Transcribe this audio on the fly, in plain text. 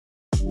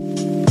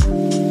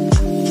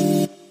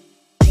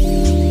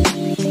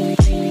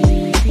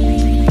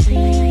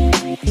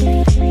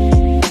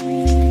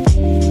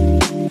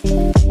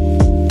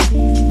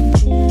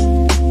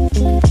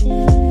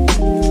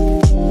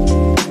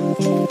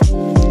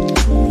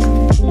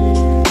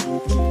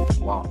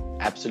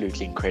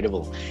Absolutely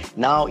incredible.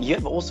 Now, you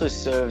have also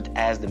served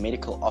as the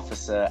medical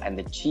officer and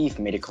the chief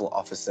medical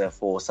officer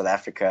for South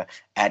Africa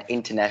at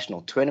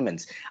international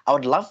tournaments. I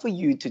would love for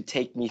you to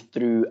take me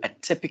through a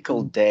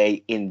typical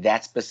day in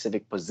that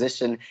specific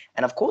position.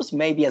 And of course,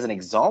 maybe as an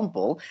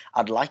example,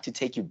 I'd like to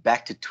take you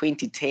back to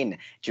 2010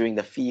 during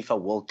the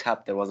FIFA World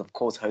Cup that was, of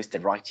course,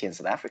 hosted right here in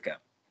South Africa.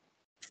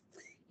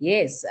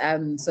 Yes,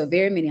 so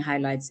very many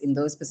highlights in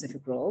those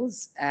specific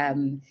roles.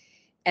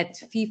 At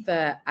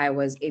FIFA, I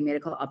was a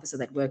medical officer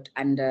that worked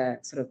under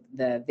sort of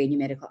the venue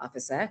medical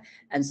officer.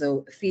 And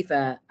so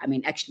FIFA, I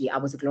mean, actually, I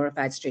was a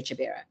glorified stretcher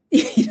bearer,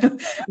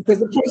 because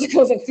the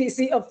protocols of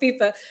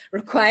FIFA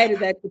required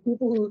that the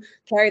people who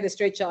carry the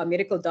stretcher are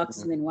medical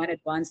doctors and then one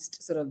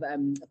advanced sort of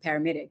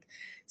paramedic.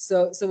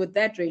 So with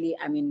that, really,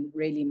 I mean,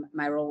 really,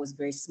 my role was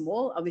very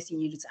small. Obviously,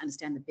 you needed to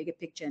understand the bigger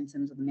picture in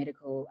terms of the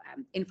medical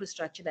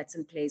infrastructure that's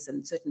in place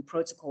and certain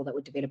protocol that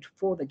were developed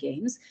for the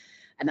games.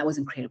 And that was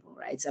incredible,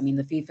 right? I mean,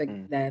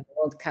 the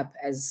World Cup,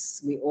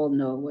 as we all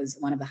know, was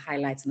one of the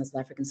highlights in the South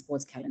African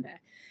sports calendar.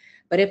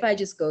 But if I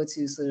just go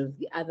to sort of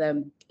the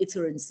other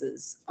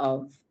iterances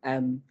of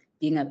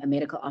being a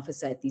medical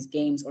officer at these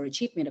games or a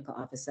chief medical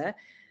officer,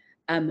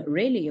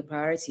 really your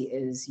priority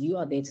is you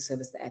are there to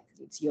service the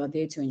athletes. You are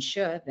there to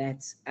ensure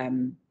that,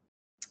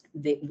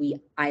 that we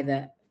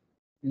either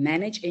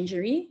manage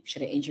injury,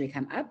 should an injury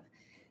come up,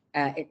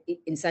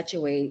 in such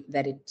a way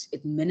that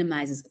it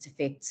minimizes its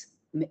effect,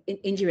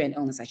 injury and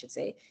illness, I should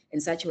say,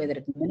 in such a way that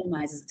it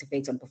minimizes its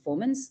effect on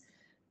performance,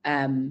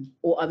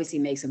 or obviously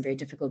make some very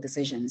difficult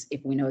decisions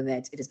if we know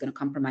that it is going to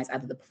compromise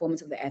either the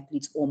performance of the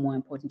athletes or, more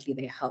importantly,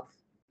 their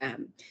health.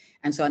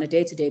 And so on a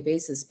day-to-day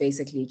basis,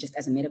 basically, just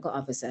as a medical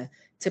officer,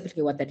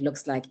 typically what that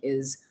looks like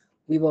is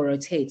we will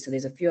rotate. So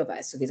there's a few of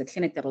us. So there's a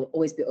clinic that will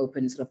always be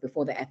open sort of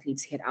before the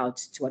athletes head out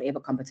to whatever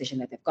competition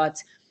that they've got.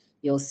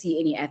 You'll see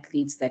any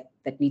athletes that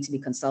need to be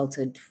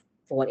consulted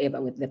for whatever,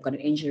 whether they've got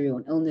an injury or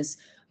an illness.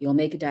 You'll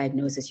make a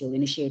diagnosis, you'll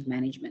initiate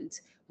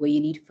management. Where you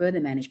need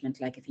further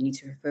management, like if you need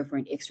to refer for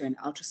an X-ray and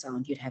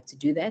ultrasound, you'd have to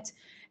do that.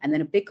 And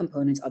then a big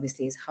component,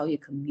 obviously, is how you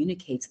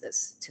communicate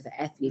this to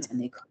the athletes and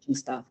their coaching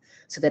staff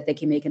so that they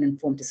can make an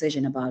informed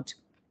decision about,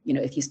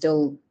 if you're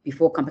still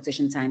before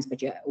competition times,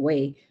 but you're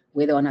away,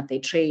 whether or not they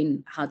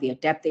train, how they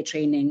adapt their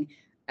training,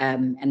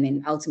 and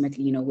then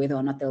ultimately, whether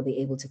or not they'll be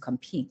able to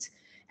compete.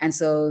 And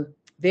so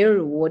very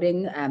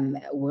rewarding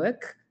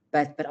work,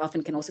 but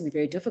often can also be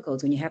very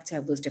difficult when you have to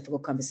have those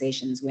difficult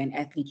conversations where an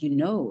athlete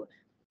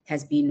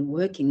has been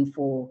working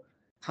for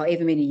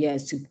however many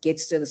years to get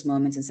to this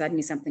moment, and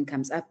suddenly something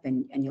comes up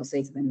and you'll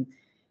say to them,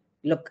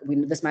 look,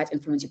 this might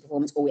influence your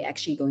performance, or we're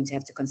actually going to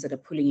have to consider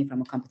pulling you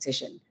from a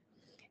competition.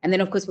 And then,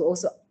 of course, we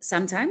also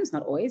sometimes,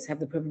 not always, have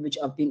the privilege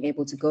of being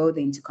able to go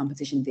then to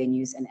competition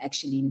venues and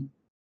actually,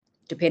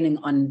 depending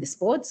on the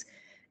sports,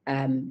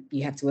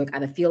 you have to work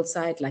either field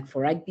side, like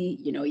for rugby,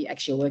 you're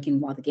actually working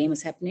while the game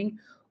is happening,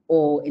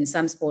 or in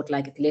some sport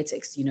like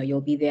athletics, you'll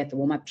be there at the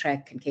warm-up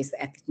track in case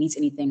the athlete needs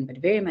anything, but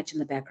very much in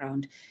the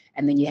background.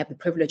 And then you have the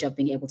privilege of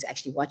being able to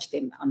actually watch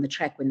them on the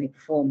track when they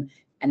perform,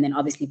 and then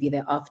obviously be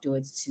there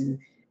afterwards to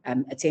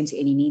attend to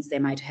any needs they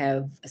might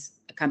have,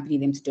 accompany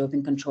them to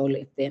doping control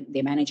if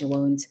their manager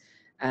won't,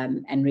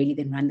 and really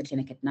then run the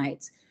clinic at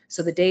night.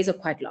 So the days are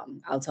quite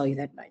long, I'll tell you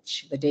that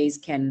much. The days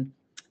can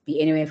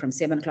be anywhere from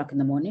 7 o'clock in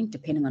the morning,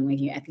 depending on when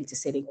your athletes are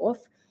setting off,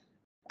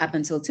 up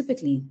until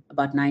typically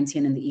about 9,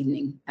 10 in the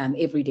evening,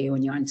 every day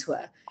when you're on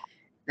tour.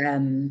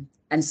 And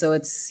so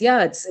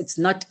it's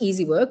not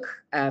easy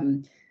work.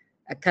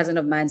 A cousin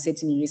of mine said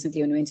to me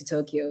recently when we went to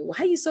Tokyo, why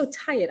are you so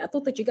tired? I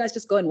thought that you guys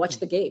just go and watch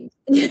the game.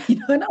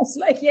 And I was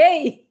like,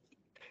 yay,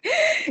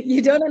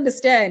 you don't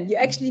understand. You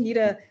actually need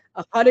a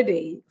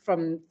holiday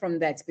from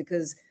that,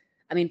 because,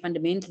 I mean,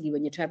 fundamentally,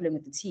 when you're traveling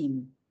with the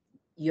team,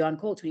 you're on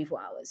call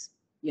 24 hours,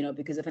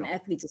 because if an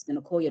athlete is going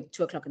to call you at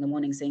 2 o'clock in the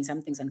morning saying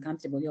something's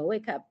uncomfortable, you'll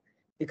wake up,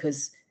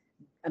 because,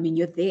 I mean,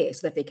 you're there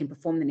so that they can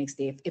perform the next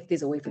day if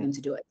there's a way for them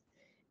to do it.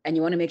 And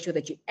you want to make sure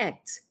that you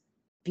act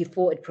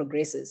before it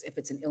progresses, if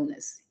it's an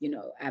illness,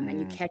 and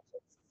you catch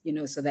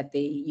it, so that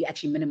you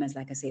actually minimize,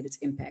 like I said, its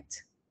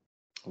impact.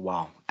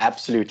 Wow,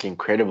 absolutely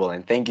incredible.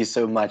 And thank you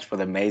so much for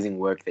the amazing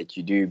work that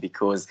you do,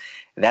 because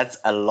that's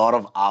a lot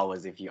of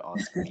hours, if you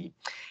ask me.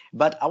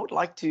 But I would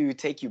like to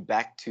take you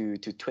back to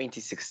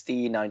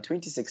 2016. Now, in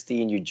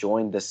 2016, you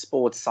joined the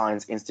Sports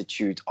Science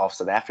Institute of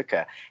South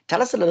Africa.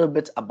 Tell us a little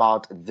bit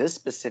about this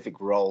specific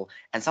role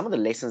and some of the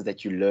lessons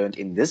that you learned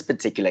in this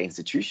particular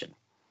institution.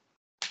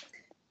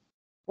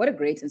 What a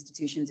great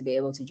institution to be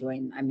able to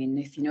join. I mean,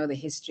 if you know the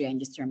history, and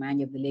just to remind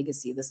you of the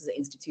legacy, this is an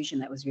institution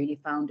that was really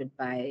founded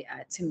by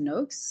Tim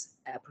Noakes,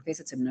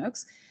 Professor Tim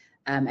Noakes,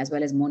 as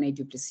well as Morné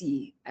du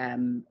Plessis,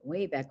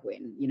 way back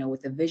when,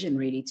 with a vision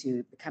really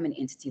to become an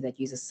entity that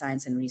uses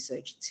science and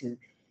research to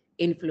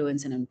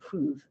influence and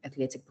improve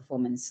athletic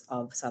performance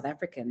of South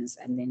Africans,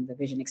 and then the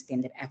vision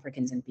extended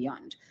Africans and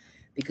beyond,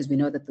 because we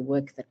know that the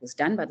work that was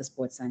done by the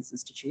Sports Science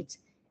Institute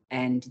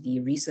and the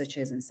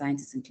researchers and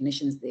scientists and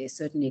clinicians there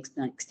certainly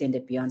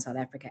extended beyond South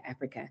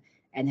Africa,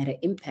 and had an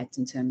impact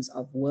in terms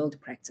of world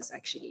practice,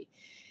 actually.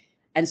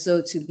 And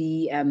so to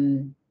be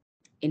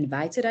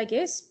invited, I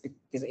guess,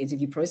 there's an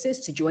interview process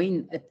to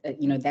join,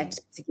 that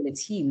particular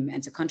team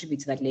and to contribute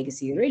to that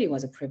legacy. It really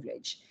was a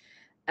privilege.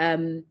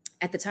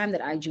 At the time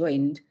that I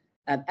joined,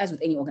 as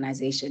with any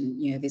organization,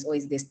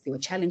 there were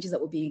challenges that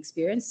were being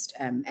experienced,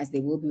 as they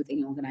will be with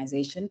any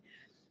organization.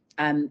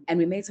 And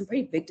we made some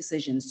pretty big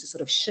decisions to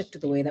sort of shift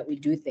the way that we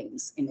do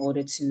things in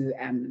order to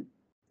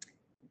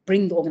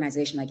bring the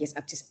organization, I guess,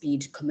 up to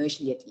speed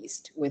commercially, at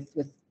least,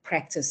 with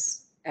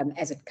practice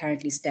as it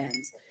currently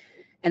stands.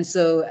 And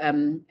so,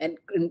 and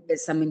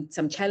there's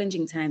some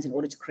challenging times in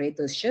order to create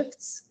those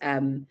shifts.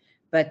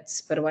 But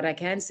what I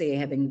can say,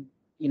 having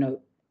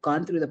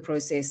gone through the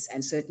process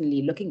and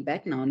certainly looking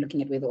back now and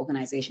looking at where the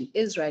organization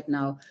is right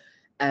now,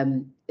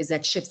 is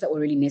that shifts that were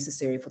really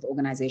necessary for the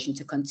organization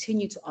to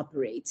continue to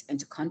operate and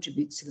to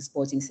contribute to the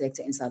sporting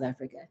sector in South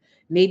Africa,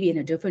 maybe in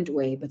a different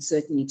way, but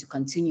certainly to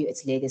continue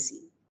its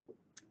legacy.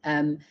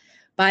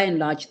 By and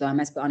large, though, I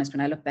must be honest, when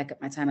I look back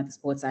at my time at the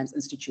Sports Science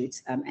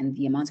Institute and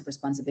the amount of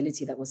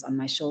responsibility that was on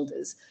my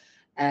shoulders,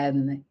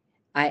 I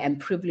am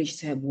privileged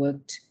to have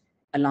worked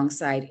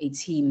alongside a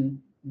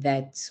team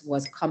that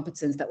was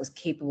competent, that was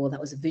capable, that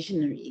was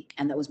visionary,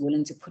 and that was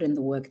willing to put in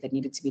the work that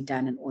needed to be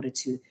done in order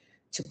to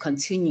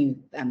continue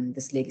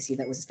this legacy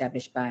that was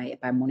established by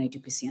Morne du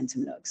Plessis and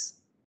Tim Noakes.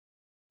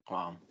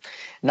 Wow.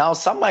 Now,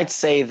 some might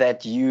say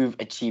that you've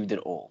achieved it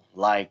all.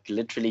 Like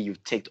literally,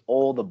 you've ticked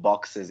all the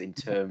boxes in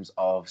terms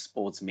of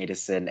sports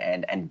medicine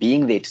and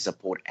being there to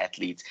support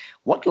athletes.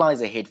 What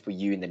lies ahead for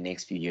you in the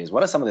next few years?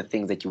 What are some of the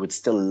things that you would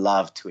still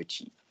love to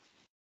achieve?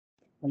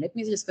 Well, let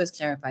me just first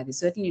clarify. There's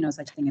certainly no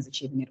such thing as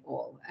achieving it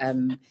all.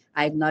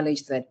 I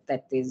acknowledge that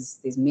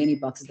there's many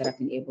boxes that I've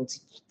been able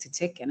to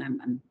tick, and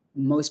I'm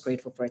most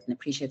grateful for it and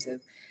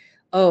appreciative.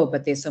 Oh,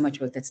 but there's so much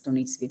work that still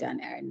needs to be done,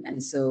 Aaron,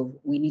 and so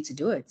we need to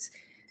do it.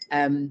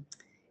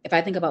 If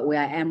I think about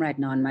where I am right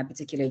now in my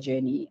particular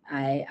journey,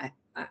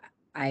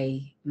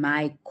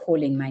 my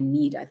calling, my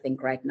need, I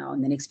think right now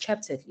in the next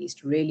chapter at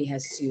least, really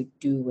has to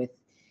do with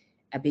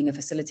being a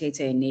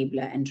facilitator,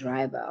 enabler, and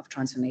driver of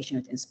transformation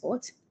within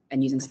sport,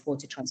 and using sport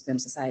to transform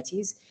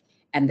societies.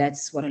 And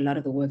that's what a lot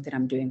of the work that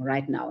I'm doing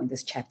right now in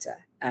this chapter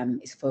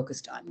is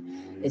focused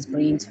on, is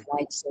bringing to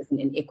light certain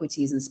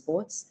inequities in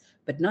sports,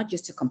 but not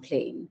just to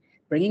complain,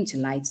 bringing to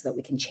light so that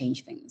we can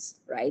change things,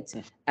 right?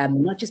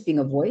 Not just being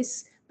a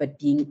voice, but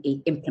being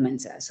an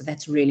implementer. So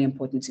that's really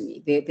important to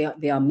me.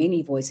 There are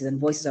many voices, and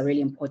voices are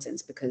really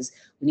important because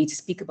we need to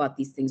speak about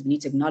these things. We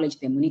need to acknowledge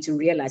them. We need to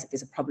realize that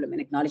there's a problem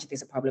and acknowledge that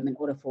there's a problem in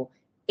order for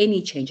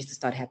any changes to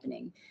start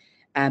happening.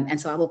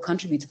 And so I will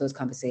contribute to those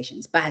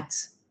conversations. But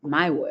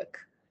my work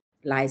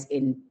lies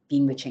in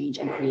being the change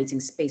and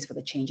creating space for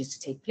the changes to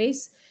take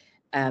place,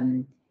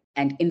 and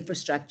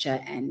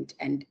infrastructure and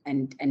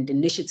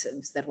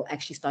initiatives that will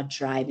actually start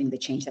driving the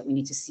change that we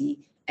need to see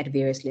at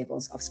various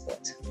levels of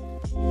sport.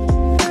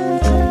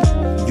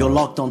 You're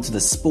locked onto the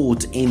Sport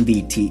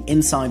MVT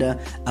Insider,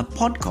 a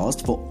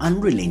podcast for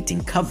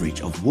unrelenting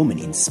coverage of women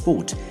in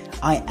sport.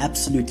 I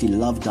absolutely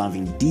love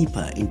diving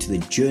deeper into the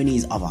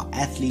journeys of our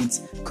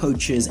athletes,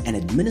 coaches, and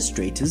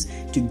administrators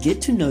to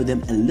get to know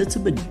them a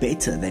little bit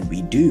better than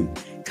we do.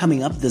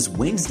 Coming up this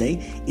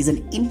Wednesday is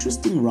an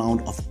interesting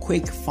round of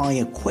quick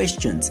fire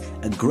questions,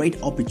 a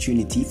great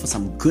opportunity for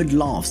some good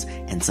laughs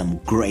and some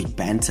great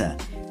banter.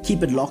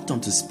 Keep it locked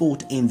onto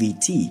Sport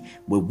MVT,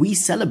 where we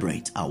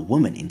celebrate our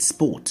women in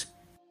sport.